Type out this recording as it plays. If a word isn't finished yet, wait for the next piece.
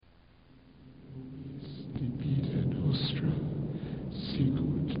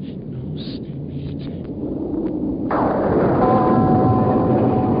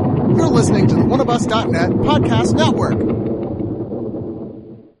oneofus.net podcast network.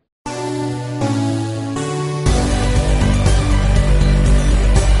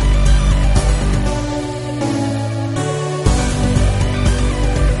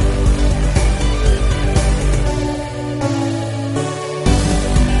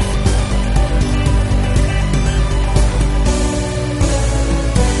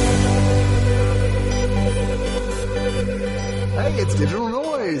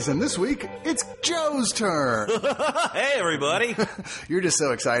 And this week, it's Joe's turn. Hey, everybody. You're just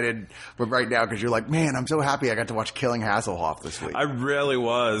so excited right now because you're like, man, I'm so happy I got to watch Killing Hasselhoff this week. I really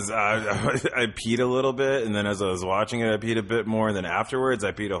was. I peed a little bit, and then as I was watching it, I peed a bit more, and then afterwards,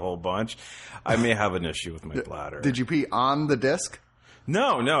 I peed a whole bunch. I may have an issue with my bladder. Did you pee on the disc?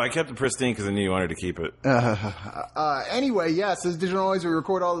 No, I kept it pristine because I knew you wanted to keep it. Anyway, yes, this is Digital Noise. We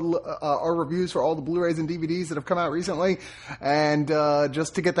record all our reviews for all the Blu-rays and DVDs that have come out recently. And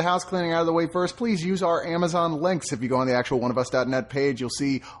just to get the house cleaning out of the way first, please use our Amazon links. If you go on the actual oneofus.net page, you'll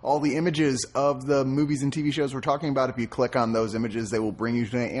see all the images of the movies and TV shows we're talking about. If you click on those images, they will bring you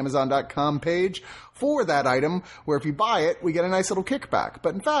to the Amazon.com page for that item, where if you buy it, we get a nice little kickback.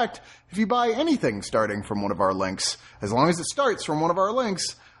 But in fact, if you buy anything starting from one of our links, as long as it starts from one of our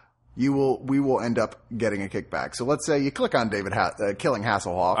links, we will end up getting a kickback. So let's say you click on Killing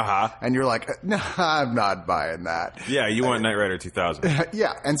Hasselhoff, and you're like, nah, I'm not buying that. Yeah, you want Knight Rider 2000.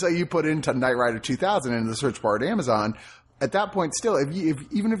 Yeah, and so you put into Knight Rider 2000 into the search bar at Amazon. At that point, still,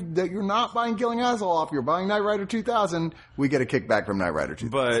 even if you're not buying Killing Hasselhoff, you're buying Knight Rider 2000, we get a kickback from Knight Rider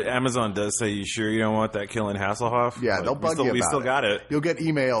 2000. But Amazon does say, you sure you don't want that Killing Hasselhoff? Yeah, like, they'll bug you about it. We still got it. You'll get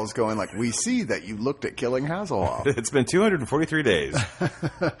emails going like, we see that you looked at Killing Hasselhoff. It's been 243 days.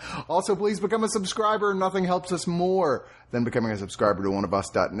 Also, please become a subscriber. Nothing helps us more than becoming a subscriber to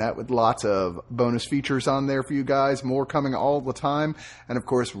oneofus.net, with lots of bonus features on there for you guys. More coming all the time. And of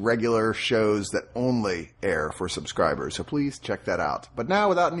course, regular shows that only air for subscribers. So please check that out. But now,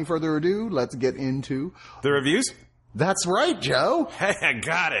 without any further ado, let's get into the reviews. That's right, Joe. Hey, I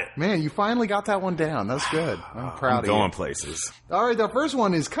got it. Man, you finally got that one down. That's good. I'm proud of you. Going places. All right, the first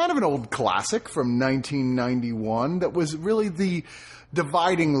one is kind of an old classic from 1991 that was really the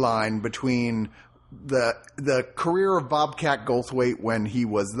dividing line between the career of Bobcat Goldthwait when he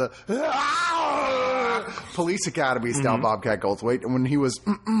was the Police Academy style Bobcat Goldthwait, and when he was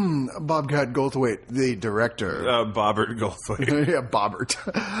Bobcat Goldthwait, the director. Bobbert Goldthwait. Yeah, Bobbert.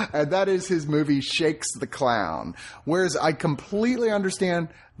 And that is his movie Shakes the Clown. Whereas I completely understand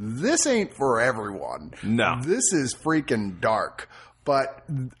this ain't for everyone. No. This is freaking dark. But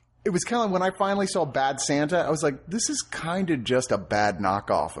it was kind of when I finally saw Bad Santa, I was like, this is kind of just a bad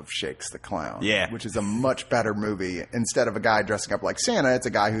knockoff of Shakes the Clown. Yeah. Which is a much better movie. Instead of a guy dressing up like Santa, it's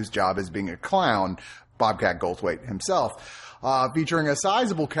a guy whose job is being a clown, Bobcat Goldthwait himself. Featuring a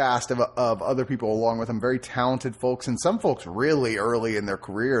sizable cast of other people along with him, very talented folks, and some folks really early in their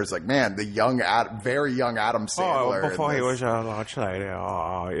careers. Like, man, the very young Adam Sandler. Oh, before he was a launch lady.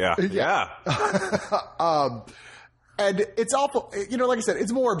 Oh, yeah. And it's awful. You know, like I said,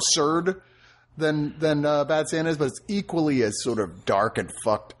 it's more absurd than Bad Santa is, but it's equally as sort of dark and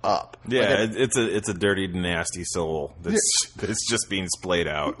fucked up. Yeah, like it's a dirty, nasty soul that's just being splayed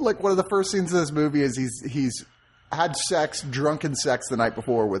out. Like, one of the first scenes of this movie is he's had drunken sex the night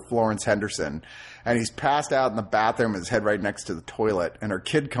before with Florence Henderson, and he's passed out in the bathroom with his head right next to the toilet, and her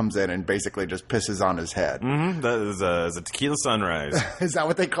kid comes in and basically just pisses on his head. Mm-hmm. That is a tequila sunrise. Is that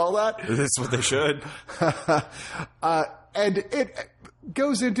what they call that? That's what they should. And it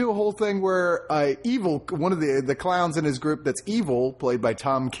goes into a whole thing where Evil, one of the clowns in his group that's evil, played by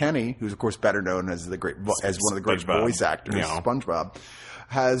Tom Kenny, who's of course better known as one of the great voice actors, SpongeBob,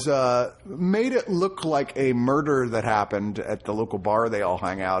 has made it look like a murder that happened at the local bar they all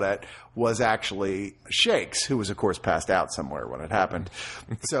hang out at was actually Shakes, who was, of course, passed out somewhere when it happened.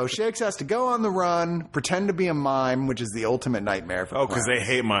 So Shakes has to go on the run, pretend to be a mime, which is the ultimate nightmare for because they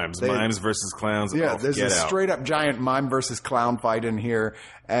hate mimes. Mimes versus clowns. Yeah, there's a straight-up giant mime versus clown fight in here,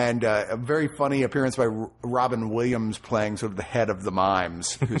 and a very funny appearance by Robin Williams playing sort of the head of the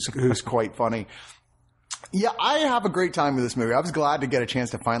mimes, who's quite funny. Yeah, I have a great time with this movie. I was glad to get a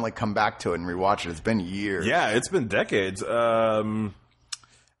chance to finally come back to it and rewatch it. It's been years. Yeah, it's been decades.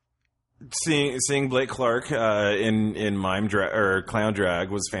 Seeing Blake Clark in mime or clown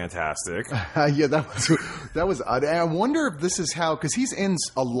drag was fantastic. Yeah, that was odd. And I wonder if this is how, because he's in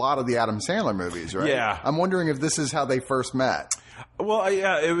a lot of the Adam Sandler movies, right? Yeah. I'm wondering if this is how they first met. Well,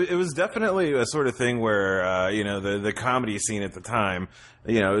 yeah, it was definitely a sort of thing where, the comedy scene at the time,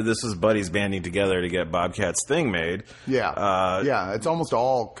 this was buddies banding together to get Bobcat's thing made. Yeah. Yeah, it's almost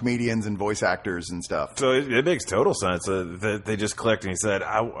all comedians and voice actors and stuff. So it makes total sense that they just clicked and he said,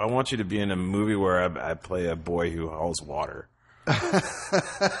 I want you to be in a movie where I play a boy who hauls water.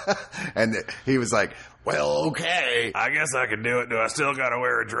 And he was like, well, okay. I guess I can do it. Do I still got to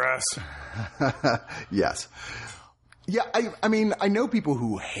wear a dress? Yes. Yeah, I mean, I know people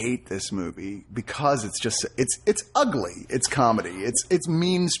who hate this movie because it's ugly. It's comedy. It's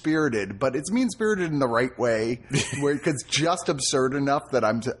mean-spirited, but it's mean-spirited in the right way, where it's just absurd enough that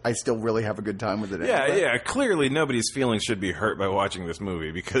I still really have a good time with it. Anyway. Yeah. Clearly, nobody's feelings should be hurt by watching this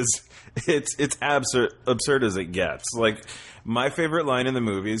movie because it's absurd as it gets. Like, my favorite line in the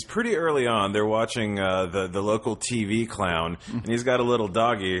movie is pretty early on. They're watching the local TV clown, and he's got a little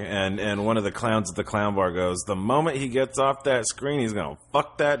doggy, and one of the clowns at the clown bar goes, the moment he gets off that screen, he's going to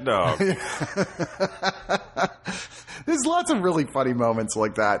fuck that dog. There's lots of really funny moments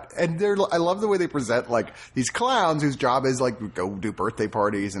like that. And I love the way they present, like, these clowns whose job is, like, go do birthday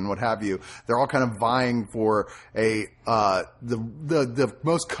parties and what have you. They're all kind of vying for the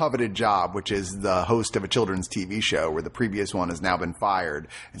most coveted job, which is the host of a children's TV show where the previous one has now been fired.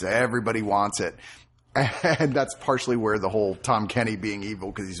 And so everybody wants it. And that's partially where the whole Tom Kenny being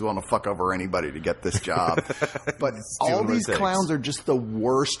evil because he's willing to fuck over anybody to get this job. But all these clowns are just the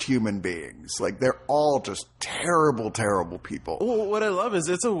worst human beings. Like, they're all just terrible, terrible people. Well, what I love is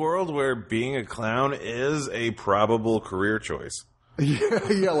it's a world where being a clown is a probable career choice.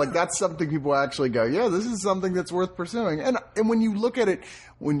 Yeah, like that's something people actually go, yeah, this is something that's worth pursuing. And when you look at it,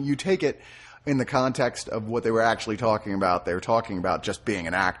 when you take it in the context of what they were actually talking about, they were talking about just being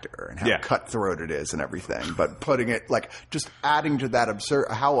an actor and how cutthroat it is and everything. But putting it, like, just adding to that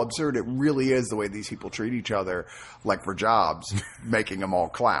how absurd it really is the way these people treat each other, like for jobs, making them all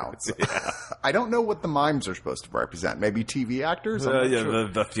clowns. Yeah. I don't know what the mimes are supposed to represent. Maybe TV actors? Sure.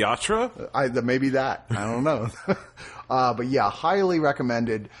 The theatra? Maybe that. I don't know. But yeah, highly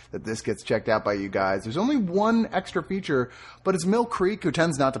recommended that this gets checked out by you guys. There's only one extra feature, but it's Mill Creek, who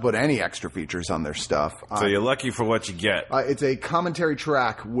tends not to put any extra features on their stuff. So you're lucky for what you get. It's a commentary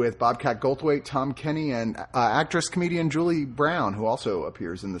track with Bobcat Goldthwait, Tom Kenny, and actress-comedian Julie Brown, who also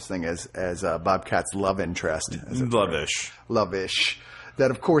appears in this thing as Bobcat's love interest. Love-ish.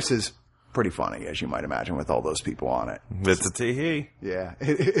 That, of course, is pretty funny, as you might imagine, with all those people on it. It's a tee-hee. Yeah,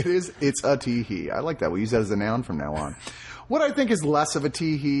 it is. It's a tee-hee. I like that. We use that as a noun from now on. What I think is less of a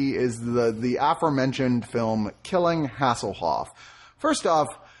tee-hee is the aforementioned film Killing Hasselhoff. First off,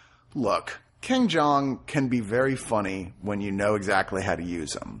 look, King Jong can be very funny when you know exactly how to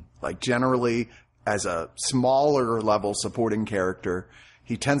use him. Like, generally, as a smaller level supporting character,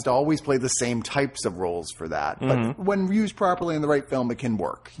 he tends to always play the same types of roles for that. But when used properly in the right film, it can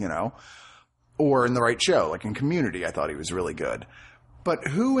work, or in the right show, like in Community. I thought he was really good. But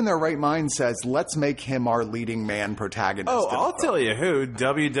who in their right mind says, let's make him our leading man protagonist? Oh, I'll tell you who.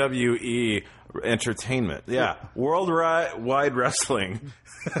 WWE Entertainment. Yeah. Worldwide Wrestling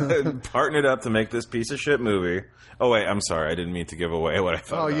partnered up to make this piece of shit movie. Oh, wait, I'm sorry. I didn't mean to give away what I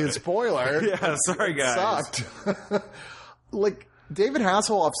thought. Oh, you spoiler. Yeah, sorry, guys. Sucked. Like, David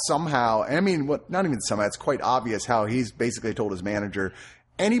Hasselhoff somehow, not even somehow, it's quite obvious how he's basically told his manager,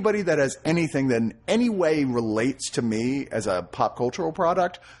 anybody that has anything that in any way relates to me as a pop cultural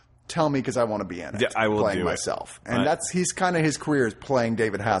product, tell me because I want to be in it. Yeah, I will playing do myself. And he's kind of his career is playing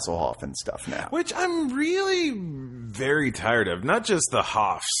David Hasselhoff and stuff now. Which I'm really very tired of. Not just the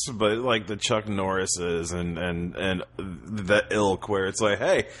Hoffs, but like the Chuck Norrises and the ilk where it's like,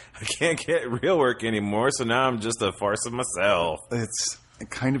 hey, I can't get real work anymore, so now I'm just a farce of myself. It's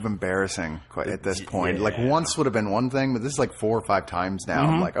kind of embarrassing at this point. Yeah. Like, once would have been one thing, but this is like 4 or 5 times now.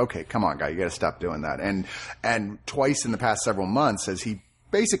 I'm like, okay, come on, guy, you got to stop doing that. And twice in the past several months has he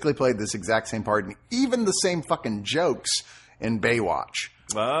basically played this exact same part and even the same fucking jokes in Baywatch.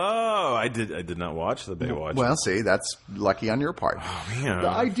 Oh, I did not watch the Baywatch. Well, see, that's lucky on your part. Oh, man. The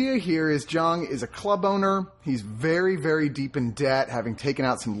idea here is Jong is a club owner. He's very, very deep in debt, having taken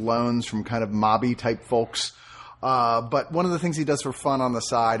out some loans from kind of mobby type folks. But one of the things he does for fun on the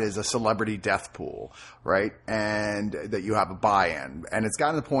side is a celebrity death pool, right? And that you have a buy-in. And it's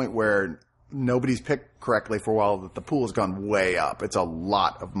gotten to the point where nobody's picked correctly for a while, that the pool has gone way up. It's a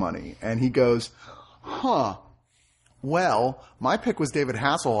lot of money. And he goes, well, my pick was David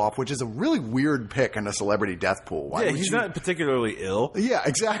Hasselhoff, which is a really weird pick in a celebrity death pool. Why he's not particularly ill. Yeah,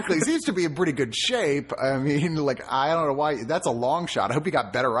 exactly. He seems to be in pretty good shape. I mean, like, I don't know why. That's a long shot. I hope he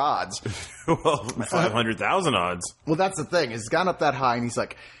got better odds. Well, 500,000 odds. Well, that's the thing. He's gone up that high, and he's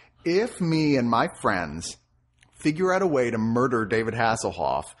like, if me and my friends figure out a way to murder David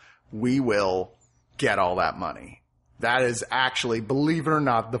Hasselhoff, we will get all that money. That is actually, believe it or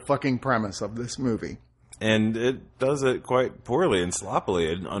not, the fucking premise of this movie. And it does it quite poorly and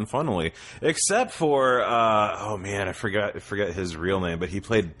sloppily and unfunnily, except for I forgot his real name, but he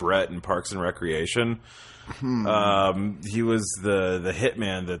played Brett in Parks and Recreation. He was the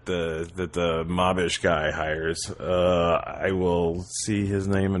hitman that the mobbish guy hires. I will see his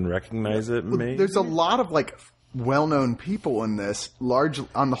name and recognize it. Maybe there's a lot of like well-known people in this, large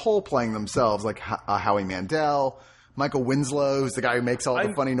on the whole, playing themselves, like Howie Mandel. Michael Winslow, who's the guy who makes all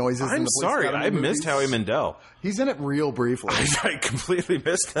the funny noises. I'm in the sorry, I missed Howie Mandel. He's in it real briefly. I completely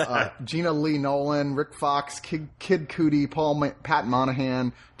missed that. Gina Lee Nolan, Rick Fox, Kid Cudi, Pat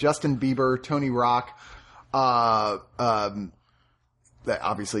Monahan, Justin Bieber, Tony Rock, obviously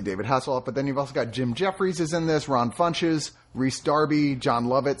David Hasselhoff, but then you've also got Jim Jeffries is in this, Ron Funches, Rhys Darby, John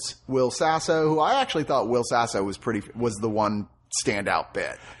Lovitz, Will Sasso, who I actually thought Will Sasso was the one standout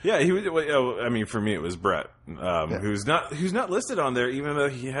bit. Yeah, he was. I mean, for me, it was Brett, who's not listed on there, even though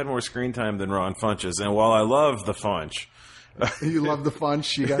he had more screen time than Ron Funches. And while I love the Funch, you love the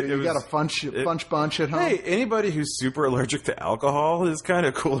Funch. You got a Funch bunch at home. Hey, anybody who's super allergic to alcohol is kind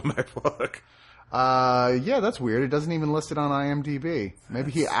of cool in my book. Yeah, that's weird. It doesn't even list it on IMDb.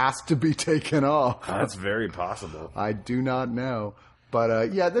 Maybe he asked to be taken off. That's very possible. I do not know.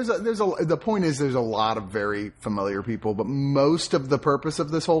 But, yeah, the point is there's a lot of very familiar people, but most of the purpose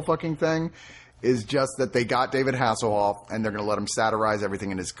of this whole fucking thing is just that they got David Hasselhoff and they're going to let him satirize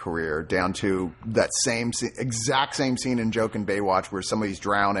everything in his career, down to that exact same scene in Joke and Baywatch where somebody's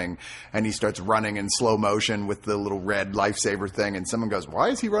drowning and he starts running in slow motion with the little red lifesaver thing, and someone goes, why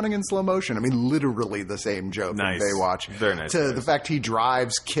is he running in slow motion? I mean, literally the same joke in Baywatch. Very nice. To the fact he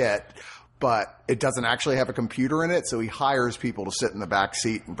drives Kit, but it doesn't actually have a computer in it, so he hires people to sit in the back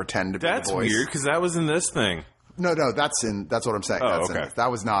seat and pretend to be the voice. That's weird, because that was in this thing. No, that's what I'm saying. Oh, okay. That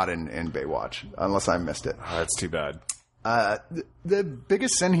was not in Baywatch, unless I missed it. Oh, that's too bad. The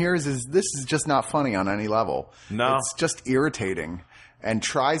biggest sin here is this is just not funny on any level. No. It's just irritating and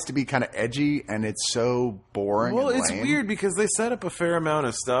tries to be kind of edgy, and it's so boring. Well, and it's lame. weird because they set up a fair amount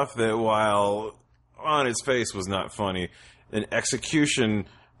of stuff that, while on its face was not funny, and execution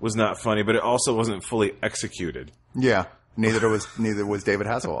was not funny, but it also wasn't fully executed. Yeah. Neither was David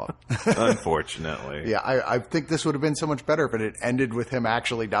Hasselhoff. Unfortunately. Yeah, I think this would have been so much better if it had ended with him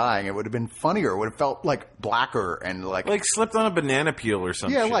actually dying. It would have been funnier. It would have felt like blacker and like slipped on a banana peel or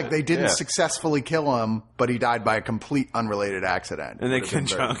something. Yeah, like they didn't successfully kill him, but he died by a complete unrelated accident. And they can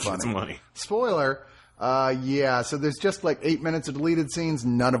chunk his money. Spoiler. Yeah, so there's just like 8 minutes of deleted scenes,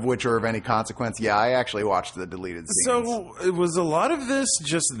 none of which are of any consequence. Yeah, I actually watched the deleted scenes. So was a lot of this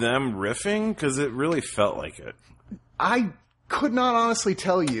just them riffing? Because it really felt like it. I could not honestly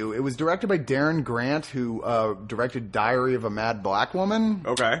tell you. It was directed by Darren Grant, who directed Diary of a Mad Black Woman.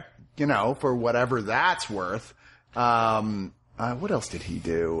 Okay. You know, for whatever that's worth. What else did he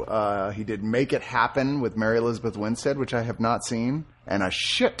do? He did Make It Happen with Mary Elizabeth Winstead, which I have not seen, and a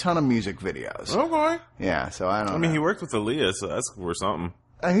shit ton of music videos. Okay. Yeah, so I don't know. I mean, he worked with Aaliyah, so that's worth something.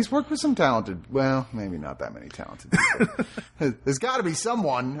 He's worked with some talented, well, maybe not that many talented people. There's got to be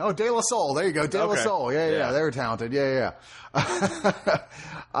someone. Oh, De La Soul. There you go. De La Soul. Yeah. They were talented. Yeah.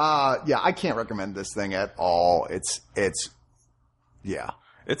 Yeah, I can't recommend this thing at all. Yeah.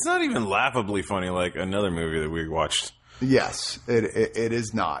 It's not even laughably funny like another movie that we watched. Yes, it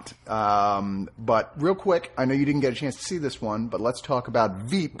is not. But real quick, I know you didn't get a chance to see this one, but let's talk about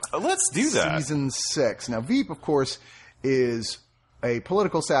Veep. Let's do that. Season 6. Now, Veep, of course, is a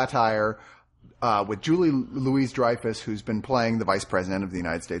political satire with Julie Louis-Dreyfus, who's been playing the Vice President of the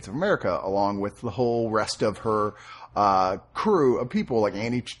United States of America, along with the whole rest of her crew of people like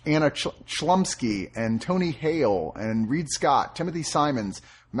Anna Chlumsky and Tony Hale and Reed Scott, Timothy Simons,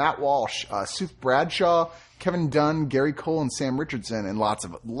 Matt Walsh, Sooth Bradshaw, Kevin Dunn, Gary Cole, and Sam Richardson, and lots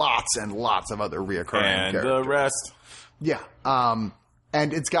and lots of other reoccurring characters. And the rest. Yeah.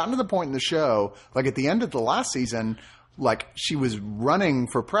 And it's gotten to the point in the show, like at the end of the last season, like she was running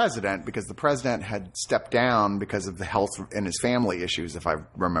for president because the president had stepped down because of the health and his family issues, if I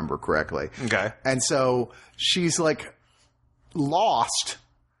remember correctly. Okay. And so she's like lost,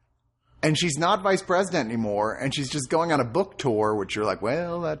 and she's not vice president anymore, and she's just going on a book tour, which you're like,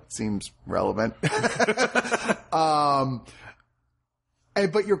 well, that seems relevant. But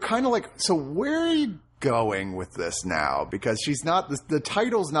you're kind of like, so where going with this now because she's not the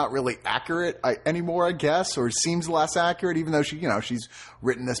title's not really accurate anymore, I guess, or seems less accurate, even though she's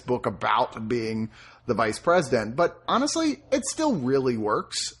written this book about being the vice president. But honestly, it still really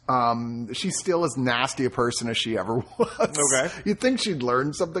works. She's still as nasty a person as she ever was. Okay. You'd think she'd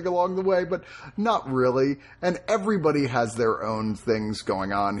learn something along the way, but not really. And everybody has their own things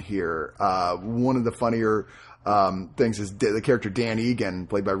going on here. One of the funnier things is the character Dan Egan,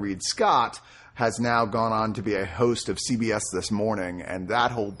 played by Reed Scott, has now gone on to be a host of CBS This Morning, and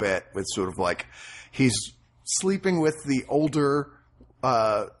that whole bit was sort of like he's sleeping with the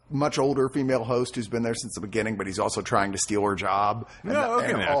much older female host who's been there since the beginning, but he's also trying to steal her job. And,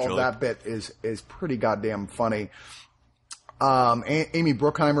 and all of that bit is pretty goddamn funny. Amy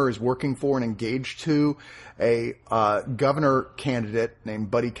Bruckheimer is working for and engaged to a governor candidate named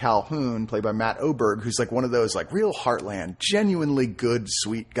Buddy Calhoun, played by Matt Oberg, who's like one of those like real heartland, genuinely good,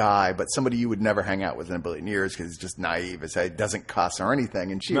 sweet guy, but somebody you would never hang out with in a billion years because he's just naive, doesn't cuss or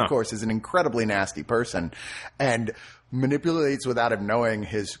anything. And she, of course, is an incredibly nasty person and manipulates without him knowing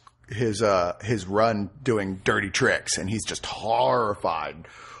his run doing dirty tricks, and he's just horrified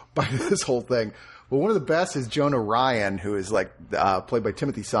by this whole thing. Well, one of the best is Jonah Ryan, who is like played by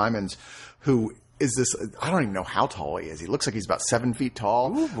Timothy Simons, who is this, I don't even know how tall he is. He looks like he's about 7 feet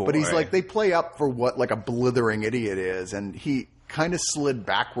tall. Ooh, boy. But he's like, they play up for what like a blithering idiot is. And he kind of slid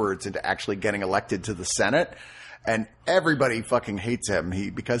backwards into actually getting elected to the Senate. And everybody fucking hates him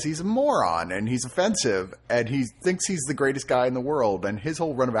because he's a moron and he's offensive and he thinks he's the greatest guy in the world. And his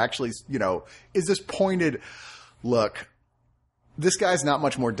whole run of actually, is this pointed, look, this guy's not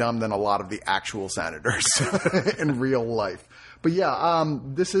much more dumb than a lot of the actual senators in real life. But yeah,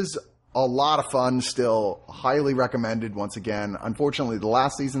 this is a lot of fun still. Highly recommended once again. Unfortunately, the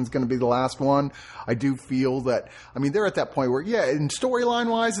last season's going to be the last one. I do feel that, they're at that point where, in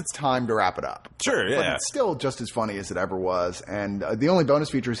storyline-wise, it's time to wrap it up. Sure, yeah. But it's still just as funny as it ever was. And the only bonus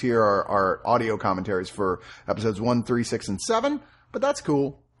features here are audio commentaries for episodes 1, 3, 6, and 7. But that's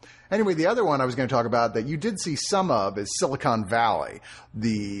cool. Anyway, the other one I was going to talk about that you did see some of is Silicon Valley.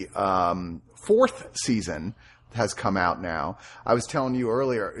 The 4th season has come out now. I was telling you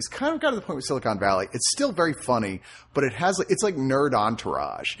earlier, it's kind of got to the point with Silicon Valley. It's still very funny, but it's like Nerd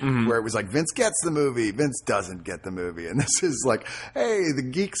Entourage, where it was like Vince gets the movie, Vince doesn't get the movie. And this is like, hey, the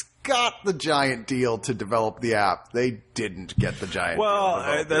geeks got the giant deal to develop the app. They didn't get the giant deal.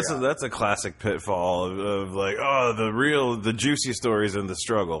 Well, that's a classic pitfall of like, the juicy stories and the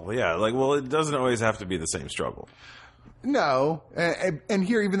struggle. Yeah, like, well, it doesn't always have to be the same struggle. No, and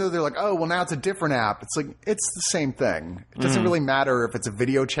here, even though they're like, oh, well, now it's a different app, it's like, it's the same thing. It doesn't really matter if it's a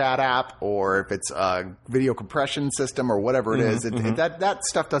video chat app or if it's a video compression system or whatever it is. That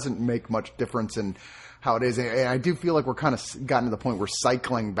stuff doesn't make much difference in how it is. And I do feel like we're kind of gotten to the point where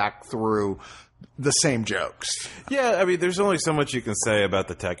cycling back through the same jokes. Yeah, there's only so much you can say about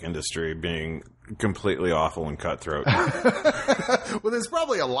the tech industry being completely awful and cutthroat. Well, there's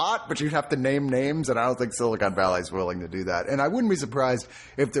probably a lot, but you'd have to name names, and I don't think Silicon Valley is willing to do that. And I wouldn't be surprised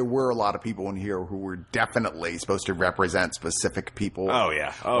if there were a lot of people in here who were definitely supposed to represent specific people. Oh,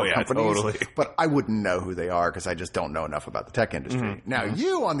 yeah, companies, totally. But I wouldn't know who they are because I just don't know enough about the tech industry. Now,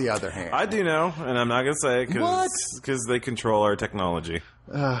 you, on the other hand. I do know, and I'm not going to say it because they control our technology.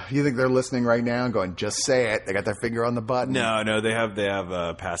 You think they're listening right now and going, just say it? They got their finger on the button? No, they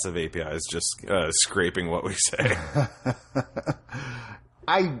have passive APIs just scraping what we say.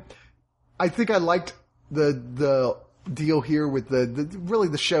 I think I liked the deal here with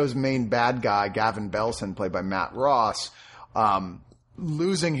the show's main bad guy, Gavin Belson, played by Matt Ross,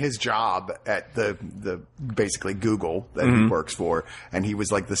 losing his job at the basically Google that he works for, and he was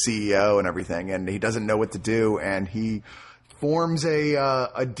like the CEO and everything, and he doesn't know what to do, and he forms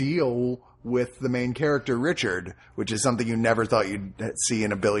a deal with the main character, Richard, which is something you never thought you'd see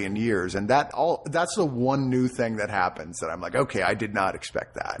in a billion years. And that's the one new thing that happens that I'm like, okay, I did not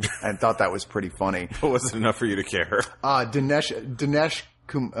expect that, and thought that was pretty funny. But was it enough for you to care? Dinesh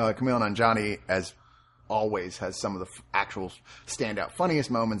Kamil Nanjiani, as always, has some of the actual standout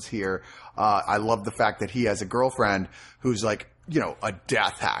funniest moments here. I love the fact that he has a girlfriend who's like, a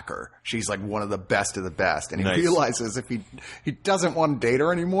death hacker. She's like one of the best of the best. And he realizes if he doesn't want to date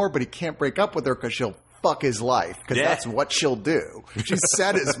her anymore, but he can't break up with her because she'll fuck his life. Because that's what she'll do. She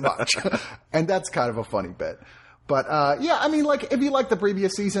said as much. And that's kind of a funny bit. But, if you like the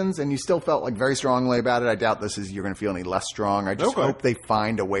previous seasons and you still felt like very strongly about it, I doubt you're going to feel any less strong. I just hope they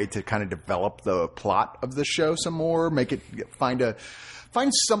find a way to kind of develop the plot of the show some more,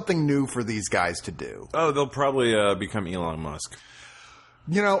 find something new for these guys to do. Oh, they'll probably become Elon Musk.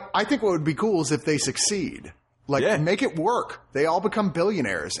 I think what would be cool is if they succeed. Like, Yeah. make it work. They all become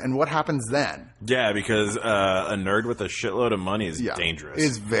billionaires, and what happens then? Yeah, because a nerd with a shitload of money is dangerous.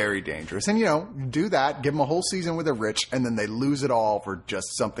 Is very dangerous. And, do that, give them a whole season where they're rich, and then they lose it all for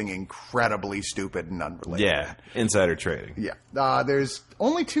just something incredibly stupid and unrelated. Yeah, insider trading. Yeah. There's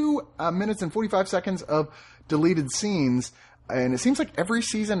only 2 minutes and 45 seconds of deleted scenes, and it seems like every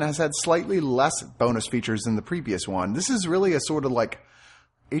season has had slightly less bonus features than the previous one. This is really a sort of like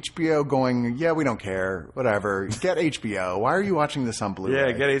HBO going, yeah, we don't care, whatever. Get HBO. Why are you watching this on Blu-ray?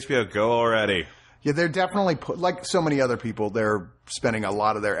 Yeah, get HBO. Go already. Yeah, they're definitely, like so many other people, they're spending a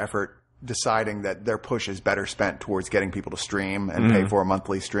lot of their effort deciding that their push is better spent towards getting people to stream and pay for a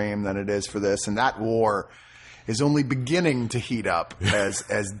monthly stream than it is for this. And that war is only beginning to heat up as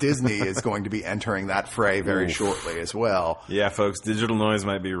Disney is going to be entering that fray very shortly as well. Yeah, folks, digital noise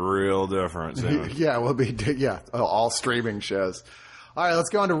might be real different soon. Yeah, we'll be, all streaming shows. All right, let's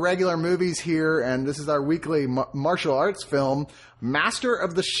go on to regular movies here, and this is our weekly martial arts film, Master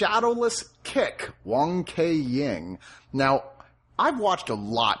of the Shadowless Kick, Wong Kar-ying. Now, I've watched a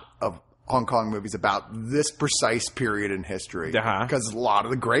lot of Hong Kong movies about this precise period in history, because a lot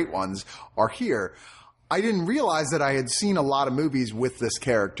of the great ones are here. I didn't realize that I had seen a lot of movies with this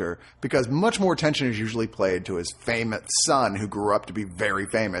character because much more attention is usually played to his famous son who grew up to be very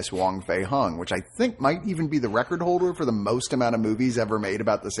famous, Wong Fei-hung, which I think might even be the record holder for the most amount of movies ever made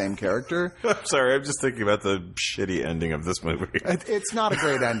about the same character. I'm sorry, I'm just thinking about the shitty ending of this movie. It's not a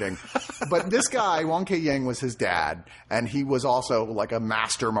great ending. But this guy, Wong Kar-ying, was his dad, and he was also like a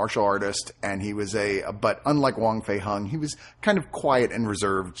master martial artist, and he was but unlike Wong Fei-hung, he was kind of quiet and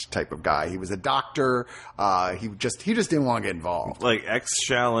reserved type of guy. He was a doctor. He just didn't want to get involved. Like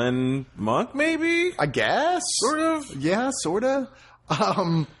ex-Shaolin monk, maybe? I guess. Sort of? Yeah, sort of.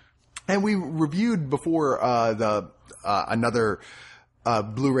 And we reviewed before another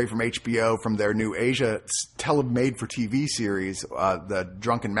Blu-ray from HBO from their new Asia made-for-TV series, the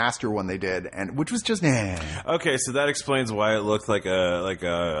Drunken Master one they did, and which was just Okay, so that explains why it looked like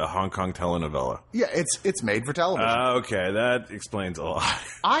a Hong Kong telenovela. Yeah, it's made for television. Okay, that explains a lot.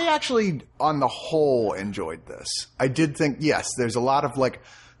 I actually, on the whole, enjoyed this. I did think, yes, there's a lot of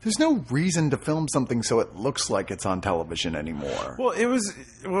there's no reason to film something so it looks like it's on television anymore. Well,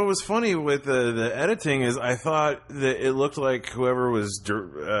 what was funny with the editing is I thought that it looked like whoever was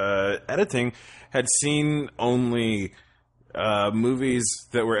editing had seen only movies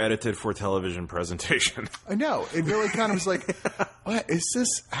that were edited for television presentation. I know. It really kind of was like, what is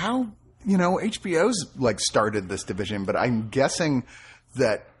this? How, HBO's started this division, but I'm guessing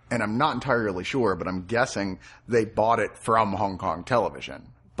that, and I'm not entirely sure, but I'm guessing they bought it from Hong Kong television.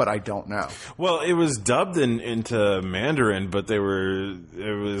 But I don't know. Well, it was dubbed into Mandarin, but it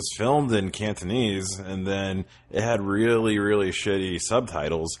was filmed in Cantonese, and then it had really, really shitty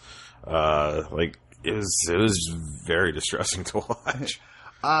subtitles. It was very distressing to watch.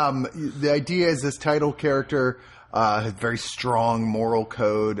 The idea is this title character has a very strong moral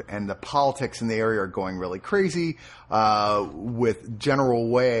code, and the politics in the area are going really crazy. With General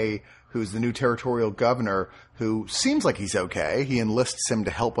Wei, who's the new territorial governor, who seems like he's okay. He enlists him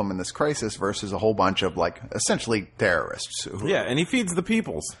to help him in this crisis versus a whole bunch of, essentially terrorists. Yeah, and he feeds the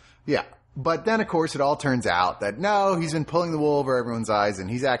peoples. Yeah. But then, of course, it all turns out that, no, he's been pulling the wool over everyone's eyes,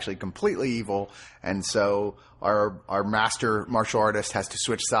 and he's actually completely evil. And so our master martial artist has to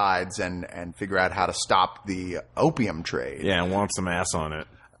switch sides and figure out how to stop the opium trade. Yeah, and want some ass on it.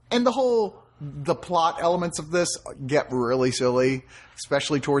 And the plot elements of this get really silly,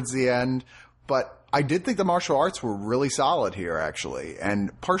 especially towards the end. But I did think the martial arts were really solid here, actually.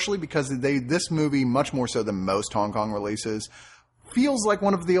 And partially because this movie, much more so than most Hong Kong releases, feels like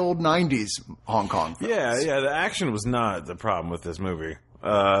one of the old 90s Hong Kong films. Yeah, the action was not the problem with this movie.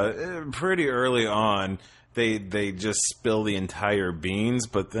 Pretty early on, they just spill the entire beans,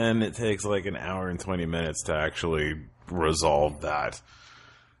 but then it takes an hour and 20 minutes to actually resolve that,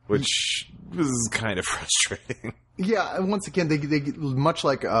 which was kind of frustrating. Yeah, and once again, they much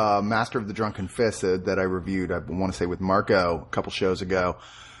like Master of the Drunken Fist that I reviewed, I want to say with Marco a couple shows ago,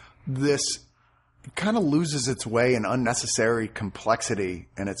 this kind of loses its way in unnecessary complexity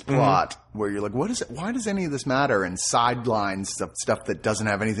in its plot, where you're like, why does any of this matter? And sidelines stuff that doesn't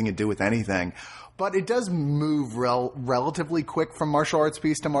have anything to do with anything. But it does move relatively quick from martial arts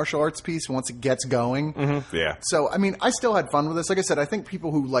piece to martial arts piece once it gets going. Mm-hmm. Yeah. So, I mean, I still had fun with this. Like I said, I think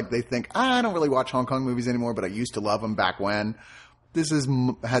people who they think, I don't really watch Hong Kong movies anymore, but I used to love them back when. This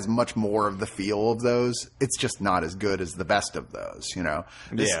has much more of the feel of those. It's just not as good as the best of those,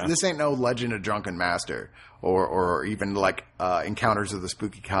 This ain't no Legend of Drunken Master or even Encounters of the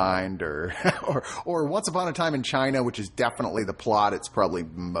Spooky Kind or Once Upon a Time in China, which is definitely the plot it's probably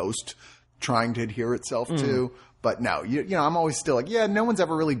most trying to adhere itself to. But no, you know, I'm always still like, yeah, no one's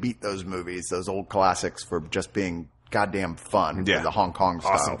ever really beat those movies, those old classics, for just being goddamn fun. Yeah. The Hong Kong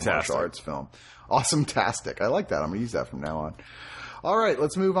style Awesome-tastic. martial arts film. Awesome-tastic. I like that. I'm going to use that from now on. All right,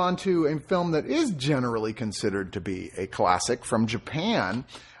 let's move on to a film that is generally considered to be a classic from Japan,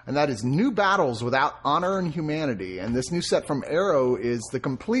 and that is New Battles Without Honor and Humanity. And this new set from Arrow is the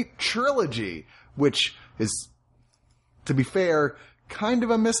complete trilogy, which is, to be fair, kind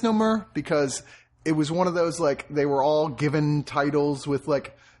of a misnomer, because it was one of those, like, they were all given titles with,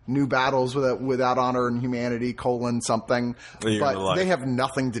 like, New Battles Without Honor and Humanity, something. But they have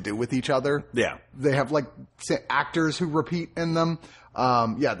nothing to do with each other. Yeah. They have, like, actors who repeat in them.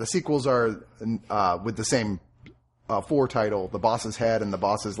 The sequels are with the same title, The Boss's Head and The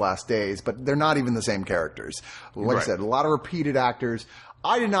Boss's Last Days, but they're not even the same characters. Like I said, a lot of repeated actors.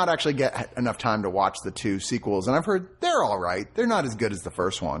 I did not actually get enough time to watch the two sequels, and I've heard they're all right. They're not as good as the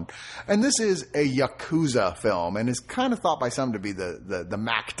first one. And this is a Yakuza film, and is kind of thought by some to be the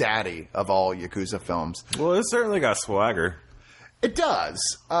Mac Daddy of all Yakuza films. Well, it certainly got swagger. It does.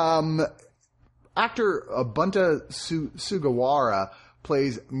 Actor Bunta Sugawara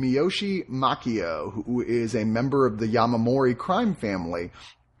plays Miyoshi Makio, who is a member of the Yamamori crime family.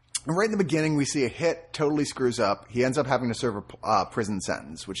 And right in the beginning, we see a hit totally screws up. He ends up having to serve a prison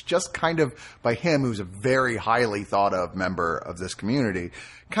sentence, which just kind of, by him, who's a very highly thought of member of this community,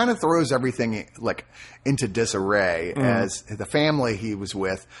 kind of throws everything like into disarray as the family he was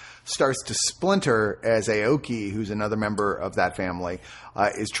with starts to splinter as Aoki, who's another member of that family,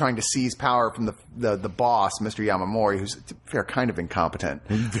 is trying to seize power from the boss, Mr. Yamamori, who's kind of incompetent.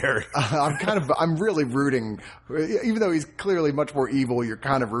 Very. I'm really rooting, even though he's clearly much more evil, you're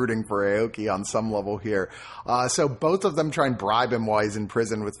kind of rooting for Aoki on some level here. So both of them try and bribe him while he's in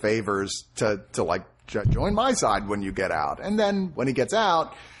prison with favors to like join my side when you get out. And then when he gets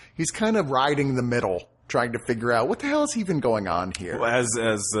out, he's kind of riding the middle, trying to figure out what the hell is even going on here. Well, as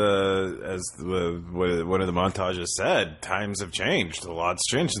one of the montages said, times have changed. A lot's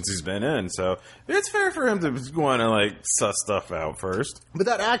changed since he's been in, so it's fair for him to want to like suss stuff out first. But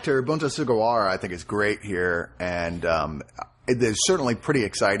that actor, Bunta Sugawara, I think is great here, and there's certainly pretty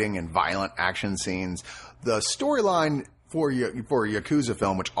exciting and violent action scenes. The storyline for a Yakuza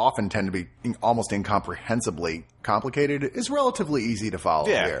film, which often tend to be almost incomprehensibly complicated, is relatively easy to follow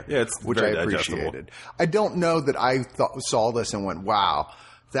here. Yeah, it's which I appreciated. I don't know that I saw this and went, wow,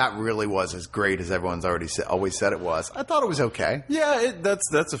 that really was as great as everyone's always said it was. I thought it was okay. Yeah,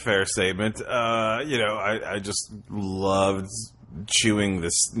 that's a fair statement. I just loved chewing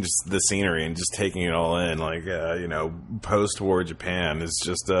the scenery and just taking it all in. Like, post-war Japan is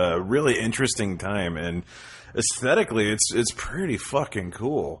just a really interesting time, and aesthetically, it's pretty fucking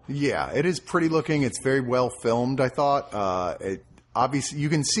cool. Yeah, it is pretty looking. It's very well filmed, I thought. Obviously, you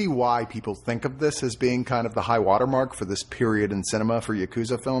can see why people think of this as being kind of the high watermark for this period in cinema for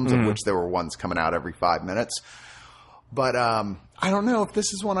Yakuza films, of which there were ones coming out every 5 minutes. But I don't know if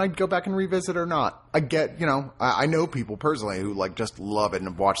this is one I'd go back and revisit or not. I know people personally who like just love it and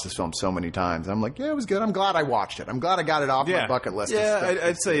have watched this film so many times. I'm like, yeah, it was good. I'm glad I watched it. I'm glad I got it off my bucket list. Yeah,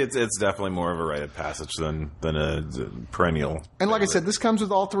 I'd say it's definitely more of a rite of passage than a perennial. And like I said, this comes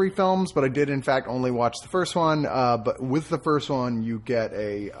with all three films, but I did in fact only watch the first one. But with the first one, you get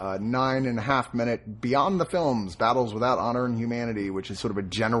a 9.5 minute Beyond the Films, Battles Without Honor and Humanity, which is sort of a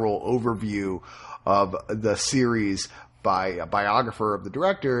general overview of the series by a biographer of the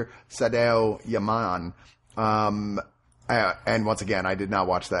director, Sadao Yaman. And once again, I did not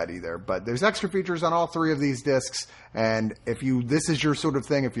watch that either. But there's extra features on all three of these discs. And if this is your sort of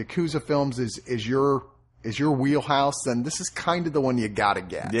thing, if Yakuza films is your wheelhouse, then this is kind of the one you gotta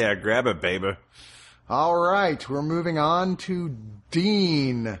get. Yeah, grab it, baby. All right, we're moving on to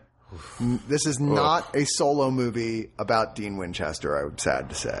Dean. This is not a solo movie about Dean Winchester, I'm sad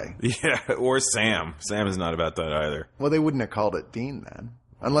to say. Yeah, or Sam. Sam is not about that either. Well, they wouldn't have called it Dean then.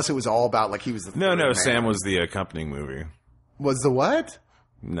 Unless it was all about, like, he was the No, man. Sam was the accompanying movie. Was the what?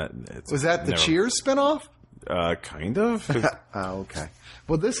 Was that the Cheers spinoff? Kind of. Oh, okay.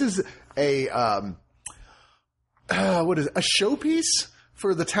 Well, this is a a showpiece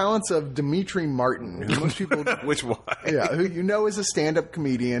for the talents of Dimitri Martin, who most people Which one? Yeah, who you know is a stand-up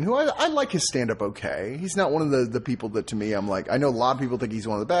comedian, who I like his stand-up okay. He's not one of the people that to me I'm like, I know a lot of people think he's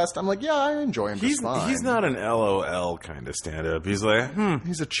one of the best. I'm like, yeah, I enjoy him just fine. He's not an LOL kind of stand-up. He's like,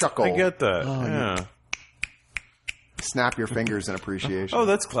 He's a chuckle. I get that. Oh, yeah. Snap your fingers in appreciation. Oh,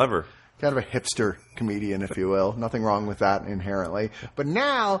 that's clever. Kind of a hipster comedian, if you will. Nothing wrong with that inherently. But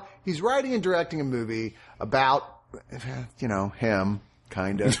now he's writing and directing a movie about, him.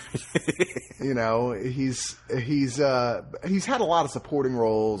 kind of. You know, he's had a lot of supporting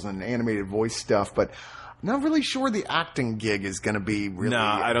roles and animated voice stuff, but I'm not really sure the acting gig is going to be really. No,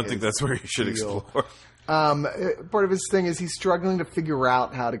 I don't think that's where you should explore. Part of his thing is he's struggling to figure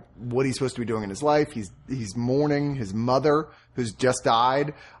out what he's supposed to be doing in his life. He's mourning his mother, who's just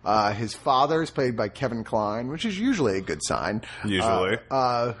died. His father is played by Kevin Kline, which is usually a good sign. Usually.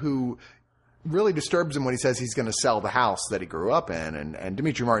 Who really disturbs him when he says he's going to sell the house that he grew up in, and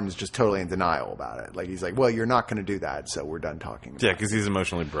Demetri Martin is just totally in denial about it. Like, he's like, well, you're not going to do that, so we're done talking about it. Yeah, because he's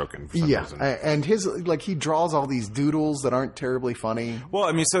emotionally broken for some reason. And he draws all these doodles that aren't terribly funny. Well,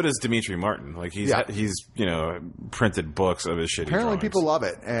 I mean, so does Demetri Martin. Like, he's printed books of his shitty Apparently drawings. people love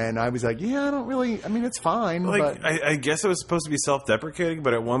it, and I was like, yeah, it's fine. Like, but I guess it was supposed to be self-deprecating,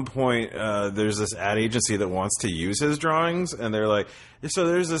 but at one point, there's this ad agency that wants to use his drawings, and they're like, so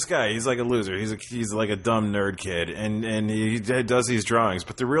there's this guy, he's like a loser, he's like a dumb nerd kid, and he does these drawings,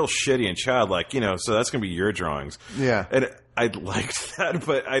 but they're real shitty and childlike, so that's gonna be your drawings. Yeah. And I liked that,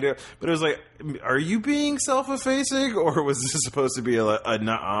 but it was like, are you being self-effacing, or was this supposed to be a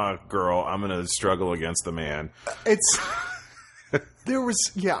nah, girl, I'm gonna struggle against the man? I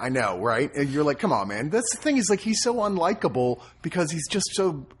know, right? And you're like, come on, man. That's the thing, is like, he's so unlikable because he's just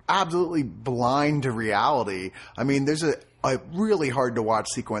so absolutely blind to reality. I mean, there's a really hard to watch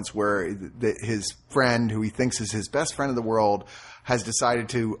sequence where his friend, who he thinks is his best friend in the world, has decided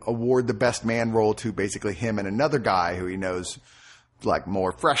to award the best man role to basically him and another guy who he knows like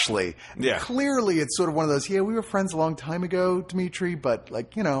more freshly. Yeah. Clearly it's sort of one of those, we were friends a long time ago, Dimitri, but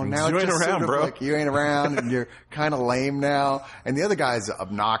like, now you it's ain't just around, sort of bro. like, you ain't around and you're kind of lame now. And the other guy's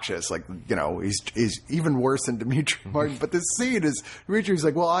obnoxious. Like, he's even worse than Demetri Martin. But this scene is, Dimitri's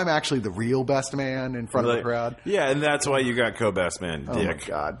like, well, I'm actually the real best man in front of the crowd. Yeah, and that's why you got co-best man, dick. Oh my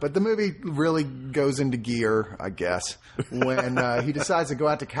God. But the movie really goes into gear, I guess, when he decides to go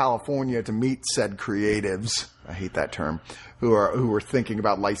out to California to meet said creatives. I hate that term, who are thinking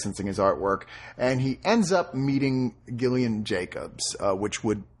about licensing his artwork. And he ends up meeting Gillian Jacobs, which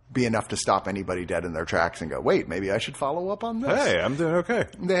would be enough to stop anybody dead in their tracks and go, wait, maybe I should follow up on this. Hey, I'm doing okay.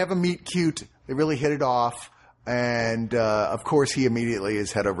 They have a meet cute. They really hit it off. And, of course, he immediately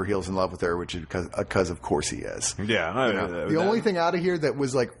is head over heels in love with her, which is because of course he is. Yeah. The only thing out of here that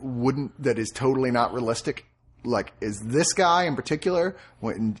was like, that is totally not realistic, like, is this guy in particular.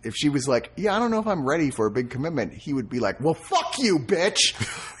 If she was like, I don't know if I'm ready for a big commitment, he would be like, well, fuck you, bitch.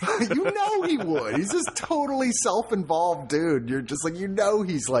 He would. He's this totally self-involved dude. You're just like,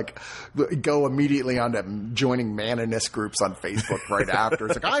 he's like, go immediately on to joining manliness groups on Facebook right after.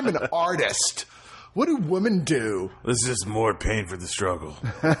 It's like, I'm an artist. What do women do? This is more pain for the struggle.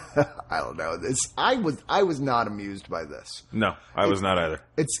 I don't know. I was not amused by this. No, I was not either.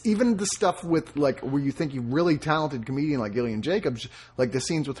 It's even the stuff with, like, where you think you really talented comedian like Gillian Jacobs, like the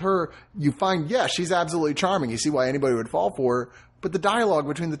scenes with her, you find, she's absolutely charming. You see why anybody would fall for her. But the dialogue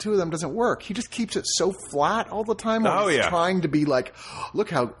between the two of them doesn't work. He just keeps it so flat all the time. He's trying to be like, look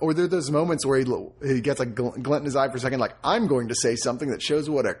how, or there are those moments where he gets a glint in his eye for a second, like, I'm going to say something that shows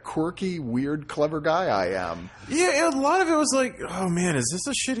what a quirky, weird, clever guy I am. Yeah, a lot of it was like, oh man, is this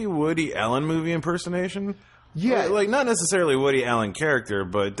a shitty Woody Allen movie impersonation? Yeah. Like, not necessarily Woody Allen character,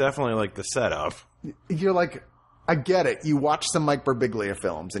 but definitely like the setup. You're like, I get it. You watched some Mike Birbiglia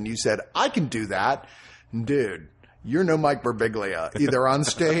films and you said, I can do that. Dude. You're no Mike Birbiglia, either on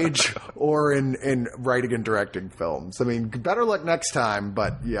stage or in writing and directing films. I mean, better luck next time,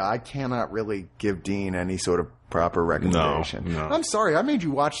 but I cannot really give Dean any sort of proper recommendation. No. I'm sorry, I made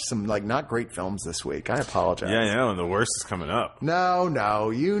you watch some, like, not great films this week. I apologize. Yeah, I know, and the worst is coming up. No,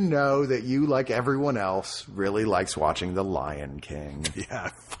 you know that you, like everyone else, really likes watching The Lion King. Yeah,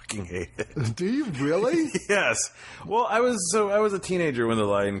 I fucking hate it. Do you really? Yes. Well, I was a teenager when The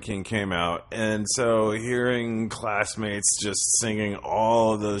Lion King came out, and so hearing classmates just singing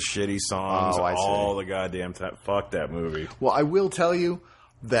all of those shitty songs all the goddamn time, fuck that movie. Well, I will tell you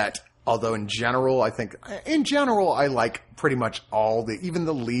that although in general, I like pretty much even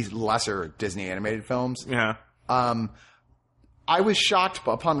the lesser Disney animated films. Yeah. I was shocked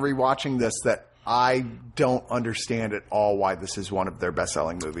upon rewatching this that I don't understand at all why this is one of their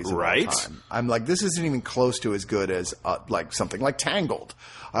best-selling movies of all time. I'm like, this isn't even close to as good as like something like Tangled.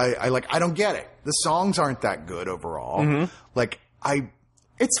 I don't get it. The songs aren't that good overall. Mm-hmm.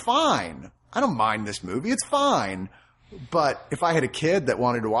 It's fine. I don't mind this movie. It's fine. But if I had a kid that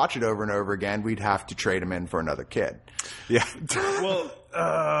wanted to watch it over and over again, we'd have to trade him in for another kid. Yeah. Well,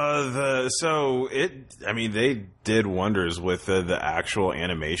 they did wonders with the actual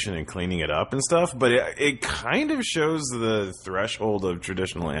animation and cleaning it up and stuff, but it kind of shows the threshold of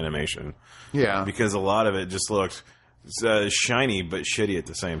traditional animation. Yeah. Because a lot of it just looked shiny but shitty at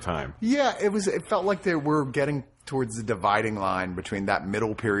the same time. Yeah, it felt like they were getting towards the dividing line between that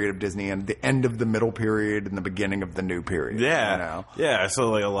middle period of Disney and the end of the middle period and the beginning of the new period. Yeah. You know? Yeah,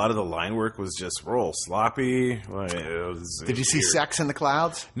 so like a lot of the line work was just real sloppy. Did you see Sex in the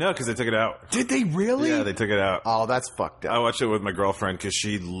Clouds? No, because they took it out. Did they really? Yeah, they took it out. Oh, that's fucked up. I watched it with my girlfriend because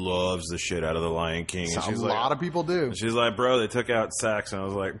she loves the shit out of The Lion King. And A lot of people do. She's like, bro, they took out sex. And I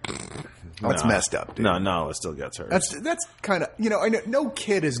was like, that's messed up, dude. No, Nala still gets her. That's kind of, I know no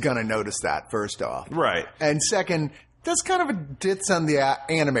kid is going to notice that, first off. Right. And second, that's kind of a ditz on the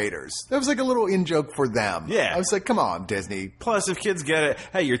animators. That was like a little in-joke for them. Yeah. I was like, come on, Disney. Plus, if kids get it,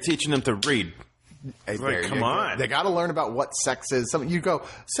 hey, you're teaching them to read. Hey, like, come on. They got to learn about what sex is. You go,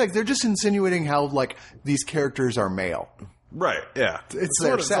 sex, they're just insinuating how, like, these characters are male. Right, yeah.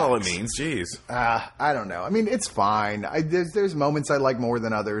 That's all it means. Jeez. I don't know. I mean, it's fine. There's moments I like more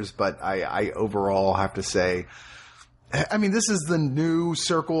than others, but I overall have to say, I mean, this is the new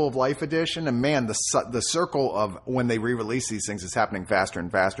Circle of Life edition, and man, the circle of when they re-release these things is happening faster and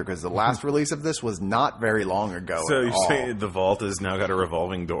faster because the last release of this was not very long ago. So you're saying the vault has now got a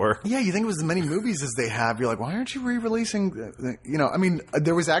revolving door? Yeah, you think it was as many movies as they have. You're like, why aren't you re-releasing? I mean,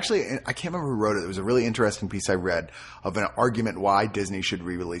 there was actually, I can't remember who wrote it. There was a really interesting piece I read of an argument why Disney should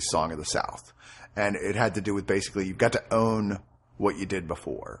re-release Song of the South, and it had to do with basically you've got to own what you did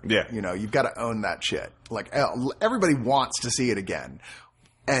before. Yeah. You've got to own that shit. Like, everybody wants to see it again.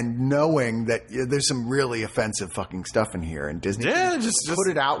 And knowing that there's some really offensive fucking stuff in here, and Disney just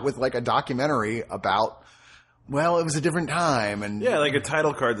put it out with like a documentary about, well, it was a different time. And yeah, like a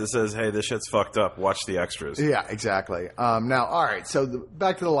title card that says, hey, this shit's fucked up. Watch the extras. Yeah, exactly. Now, all right, so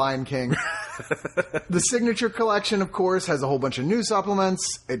back to The Lion King. The Signature Collection, of course, has a whole bunch of new supplements.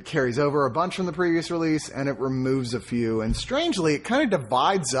 It carries over a bunch from the previous release, and it removes a few. And strangely, it kind of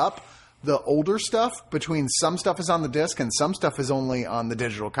divides up the older stuff between some stuff is on the disc and some stuff is only on the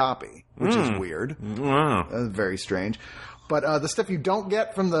digital copy, which is weird. Wow. That's very strange. But the stuff you don't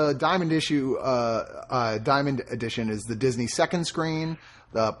get from the Diamond Edition is the Disney second screen,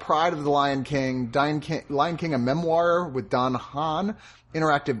 the Pride of the Lion King, Lion King, a memoir with Don Hahn,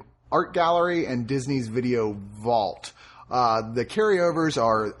 interactive art gallery, and Disney's Video Vault. The carryovers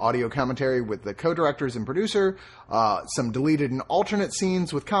are audio commentary with the co-directors and producer, some deleted and alternate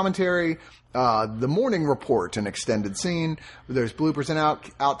scenes with commentary, the Morning Report, an extended scene. There's bloopers and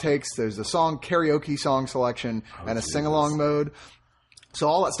outtakes. There's a karaoke song selection, and a sing-along mode. So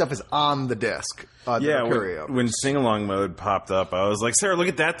all that stuff is on the disc. When sing-along mode popped up, I was like, Sarah, look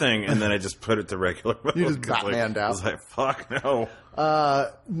at that thing. And then I just put it to regular mode. You just Batman'd out. I was like, fuck no.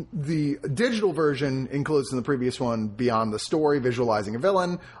 The digital version includes in the previous one Beyond the Story, Visualizing a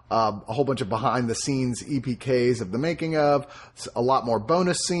Villain, a whole bunch of behind-the-scenes EPKs of the making of, a lot more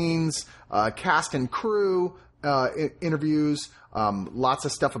bonus scenes, cast and crew interviews, lots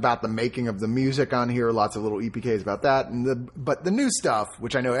of stuff about the making of the music on here, lots of little EPKs about that. But the new stuff,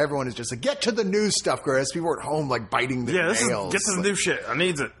 which I know everyone is just like, get to the new stuff, Chris. People are at home like biting their nails. Get to the new shit. I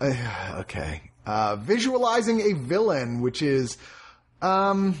need it. Okay. Visualizing a Villain, which is,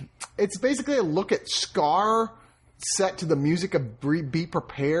 it's basically a look at Scar set to the music of Be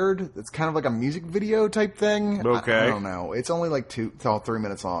Prepared. It's kind of like a music video type thing. Okay. I don't know. It's only like 3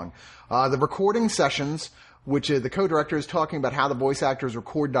 minutes long. The recording sessions, which the co-director is talking about how the voice actors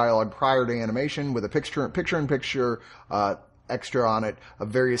record dialogue prior to animation with a picture-in-picture extra on it of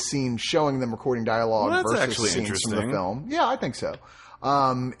various scenes showing them recording dialogue versus scenes from the film. Yeah, I think so.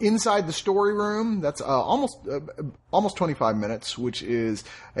 Inside the Story Room, that's almost 25 minutes, which is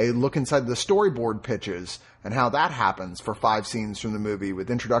a look inside the storyboard pitches and how that happens for 5 scenes from the movie with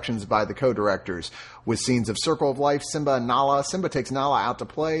introductions by the co-directors with scenes of Circle of Life, Simba and Nala. Simba takes Nala out to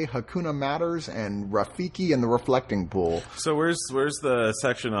play, Hakuna Matters, and Rafiki and the Reflecting Pool. So where's the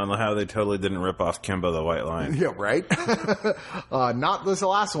section on how they totally didn't rip off Kimba the White Lion? Yeah, right? Not this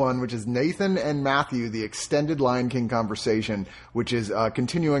last one, which is Nathan and Matthew, the extended Lion King conversation, which is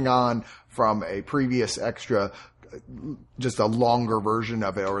continuing on from a previous extra, just a longer version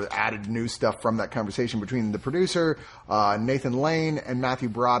of it, or added new stuff from that conversation between the producer, Nathan Lane, and Matthew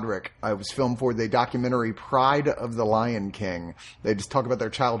Broderick. It was filmed for the documentary Pride of the Lion King. They just talk about their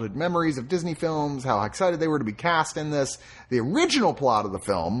childhood memories of Disney films, how excited they were to be cast in this. The original plot of the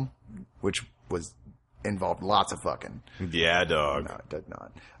film, which involved lots of fucking. Yeah, dog. No, it did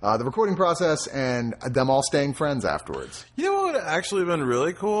not. The recording process and them all staying friends afterwards. You know what would have actually been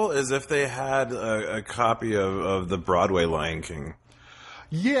really cool is if they had a copy of the Broadway Lion King.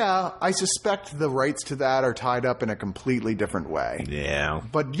 Yeah, I suspect the rights to that are tied up in a completely different way. Yeah.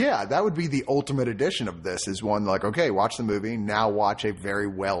 But yeah, that would be the ultimate edition of this, is one like, okay, watch the movie, now watch a very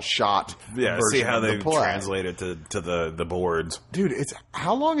well shot version see how of they the play. translate it to the boards. Dude,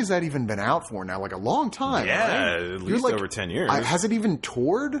 how long has that even been out for now? Like a long time, Yeah, right? at least over 10 years. Has it even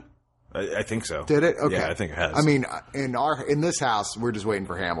toured? I think so. Did it? Okay. Yeah, I think it has. I mean, in this house, we're just waiting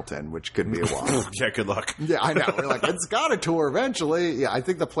for Hamilton, which could be a while. Yeah, good luck. Yeah, I know. We're like, it's got to tour eventually. Yeah, I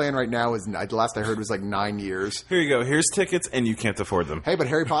think the plan right now is, last I heard, was like 9 years. Here you go. Here's tickets, and you can't afford them. Hey, but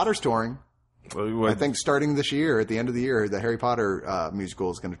Harry Potter's touring. What? I think starting this year, at the end of the year, the Harry Potter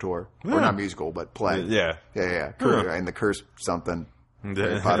musical is going to tour. Or not musical, but play. Yeah. Yeah. And the Curse something.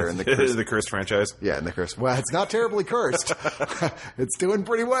 Harry Potter and the Cursed. The Cursed franchise. Yeah, and the Cursed. Well, it's not terribly cursed. It's doing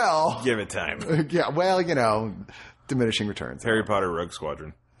pretty well. Give it time. Yeah, well, diminishing returns. Harry Potter Rogue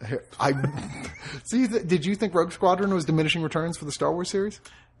Squadron. Did you think Rogue Squadron was diminishing returns for the Star Wars series?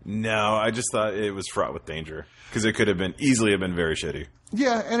 No, I just thought it was fraught with danger because it could have easily been very shitty.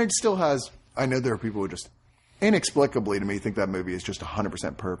 Yeah, and it still has. I know there are people who just inexplicably to me think that movie is just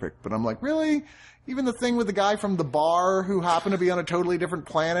 100% perfect, but I'm like, really? Even the thing with the guy from the bar who happened to be on a totally different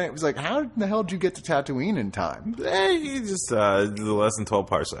planet, it was like, how the hell did you get to Tatooine in time? He just the less than 12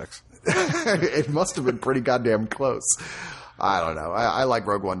 parsecs. It must have been pretty goddamn close. I don't know. I like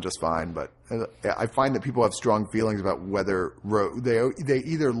Rogue One just fine, but I find that people have strong feelings about whether they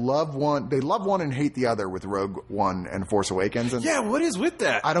either love one and hate the other with Rogue One and Force Awakens. And yeah, what is with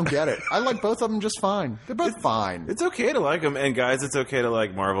that? I don't get it. I like both of them just fine. They're both fine. It's okay to like them, and guys, it's okay to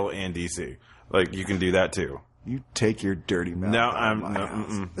like Marvel and DC. Like, you can do that too. You take your dirty mouth. No.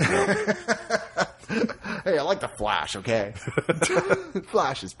 Hey, I like the Flash, okay?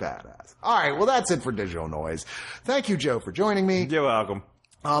 Flash is badass. All right, well, that's it for Digital Noise. Thank you, Joe, for joining me. You're welcome.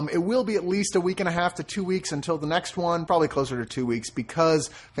 It will be at least a week and a half to 2 weeks until the next one, probably closer to 2 weeks, because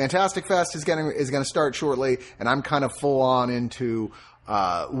Fantastic Fest is going to start shortly, and I'm kind of full on into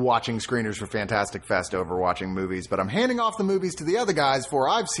watching screeners for Fantastic Fest over watching movies, but I'm handing off the movies to the other guys before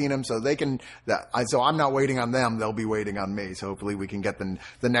I've seen them, so they can. So I'm not waiting on them; they'll be waiting on me. So hopefully we can get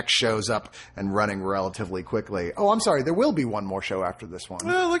the next shows up and running relatively quickly. Oh, I'm sorry, there will be one more show after this one.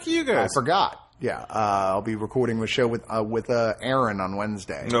 Oh, look at you guys! I forgot. Yeah, I'll be recording a show with Aaron on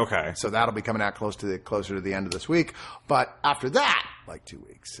Wednesday. Okay, so that'll be coming out closer to the end of this week. But after that, like 2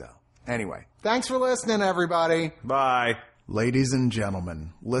 weeks. So anyway, thanks for listening, everybody. Bye. Ladies and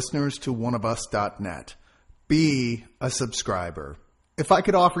gentlemen, listeners to oneofus.net, be a subscriber. If I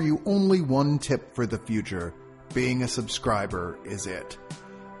could offer you only one tip for the future, being a subscriber is it.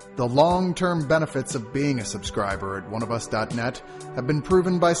 The long-term benefits of being a subscriber at oneofus.net have been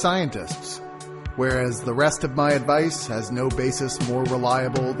proven by scientists, whereas the rest of my advice has no basis more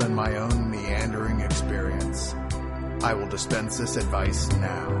reliable than my own meandering experience. I will dispense this advice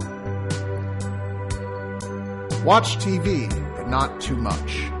now. Watch TV, but not too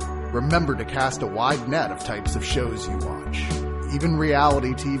much. Remember to cast a wide net of types of shows you watch. Even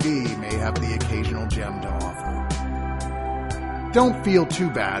reality TV may have the occasional gem to offer. Don't feel too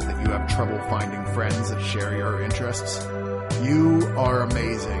bad that you have trouble finding friends that share your interests. You are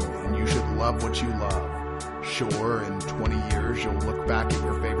amazing, and you should love what you love. Sure, in 20 years you'll look back at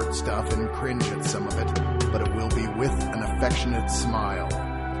your favorite stuff and cringe at some of it, but it will be with an affectionate smile.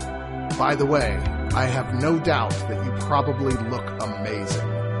 By the way, I have no doubt that you probably look amazing.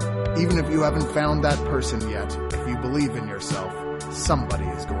 Even if you haven't found that person yet, if you believe in yourself, somebody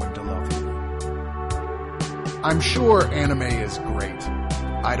is going to love you. I'm sure anime is great.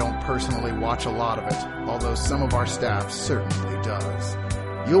 I don't personally watch a lot of it, although some of our staff certainly does.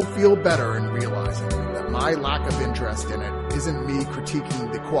 You'll feel better in realizing that my lack of interest in it isn't me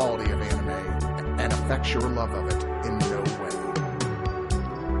critiquing the quality of anime, and affects your love of it in no way.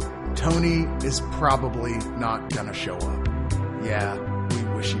 Tony is probably not gonna show up. Yeah, we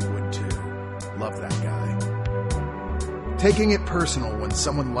wish he would too. Love that guy. Taking it personal when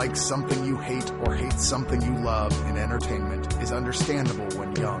someone likes something you hate or hates something you love in entertainment is understandable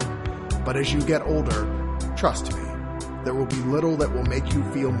when young. But as you get older, trust me, there will be little that will make you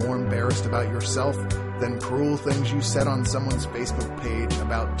feel more embarrassed about yourself than cruel things you said on someone's Facebook page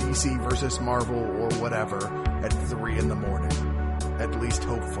about DC versus Marvel or whatever at 3 in the morning. At least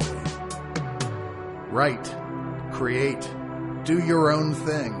hopefully. Write, create, do your own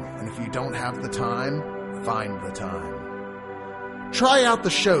thing, and if you don't have the time, find the time. Try out the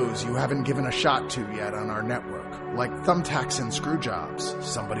shows you haven't given a shot to yet on our network, like Thumbtacks and Screwjobs,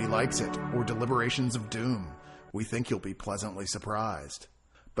 Somebody Likes It, or Deliberations of Doom. We think you'll be pleasantly surprised.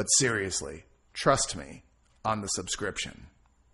 But seriously, trust me on the subscription.